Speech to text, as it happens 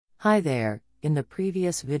Hi there, in the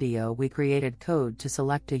previous video we created code to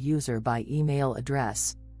select a user by email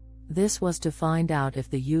address. This was to find out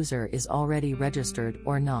if the user is already registered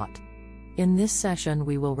or not. In this session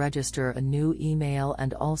we will register a new email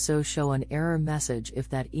and also show an error message if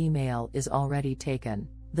that email is already taken.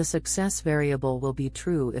 The success variable will be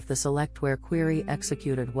true if the SelectWhere query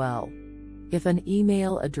executed well. If an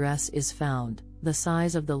email address is found, the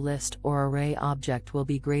size of the list or array object will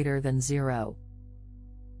be greater than 0.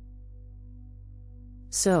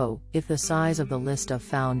 So, if the size of the list of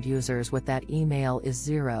found users with that email is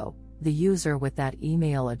 0, the user with that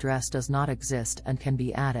email address does not exist and can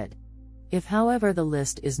be added. If however the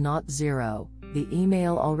list is not 0, the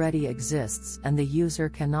email already exists and the user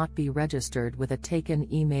cannot be registered with a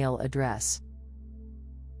taken email address.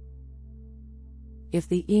 If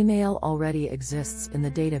the email already exists in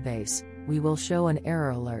the database, we will show an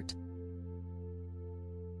error alert.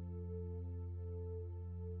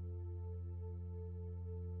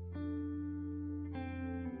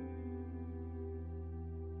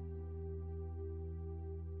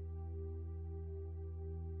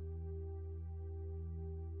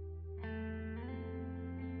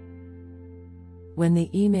 When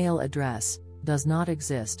the email address does not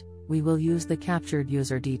exist, we will use the captured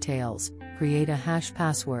user details, create a hash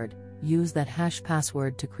password, use that hash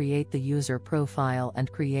password to create the user profile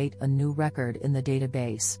and create a new record in the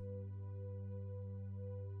database.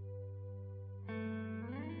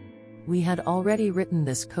 We had already written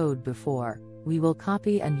this code before. We will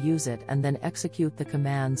copy and use it and then execute the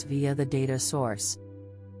commands via the data source.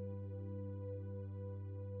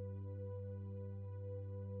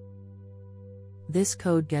 This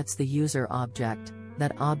code gets the user object.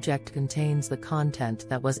 That object contains the content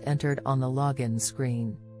that was entered on the login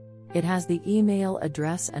screen. It has the email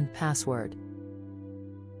address and password.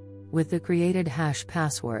 With the created hash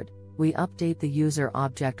password, we update the user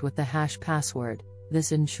object with the hash password.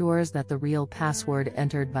 This ensures that the real password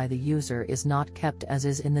entered by the user is not kept as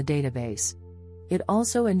is in the database. It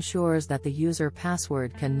also ensures that the user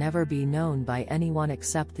password can never be known by anyone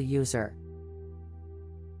except the user.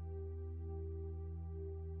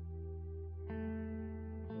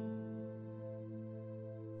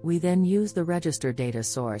 We then use the register data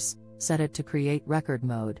source, set it to create record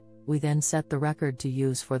mode. We then set the record to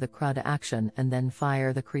use for the CRUD action and then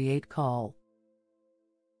fire the create call.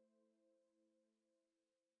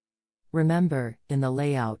 Remember, in the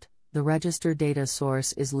layout, the register data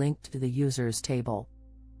source is linked to the users table.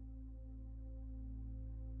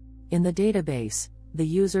 In the database, the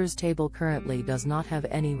users table currently does not have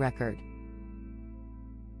any record.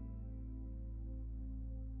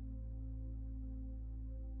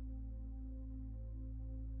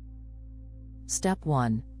 Step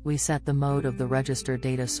 1. We set the mode of the register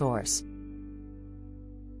data source.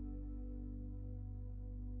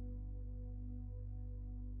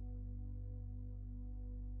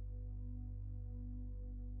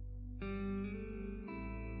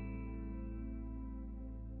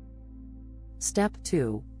 Step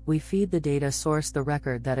 2. We feed the data source the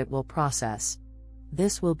record that it will process.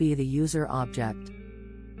 This will be the user object.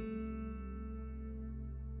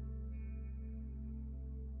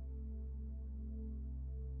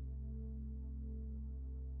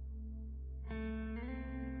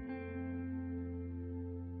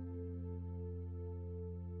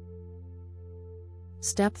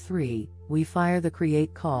 Step 3. We fire the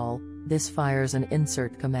create call. This fires an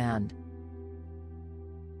insert command.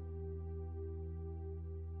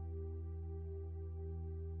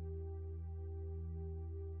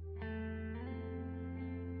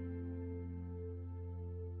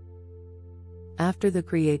 After the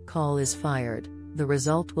create call is fired, the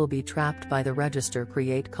result will be trapped by the register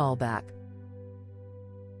create callback.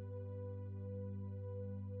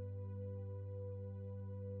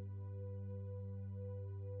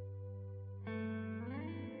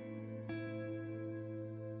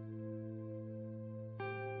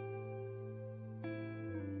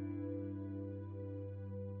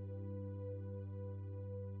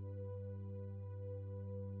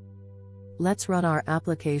 Let's run our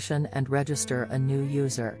application and register a new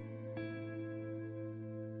user.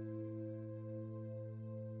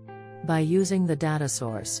 By using the data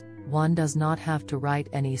source, one does not have to write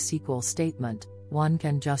any SQL statement, one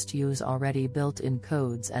can just use already built-in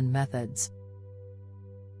codes and methods.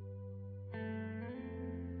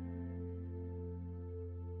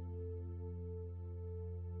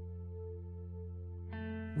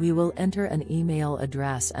 We will enter an email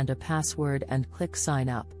address and a password and click sign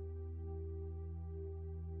up.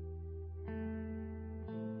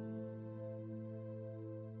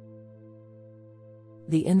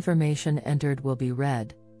 The information entered will be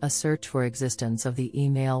read, A search for existence of the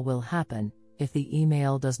email will happen. If the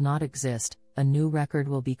email does not exist, a new record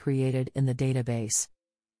will be created in the database.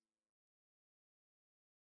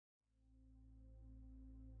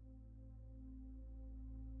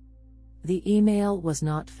 The email was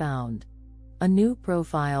not found. A new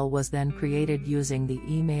profile was then created using the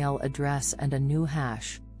email address and a new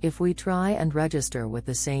hash. If we try and register with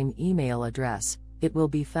the same email address, it will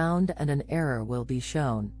be found and an error will be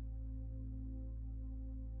shown.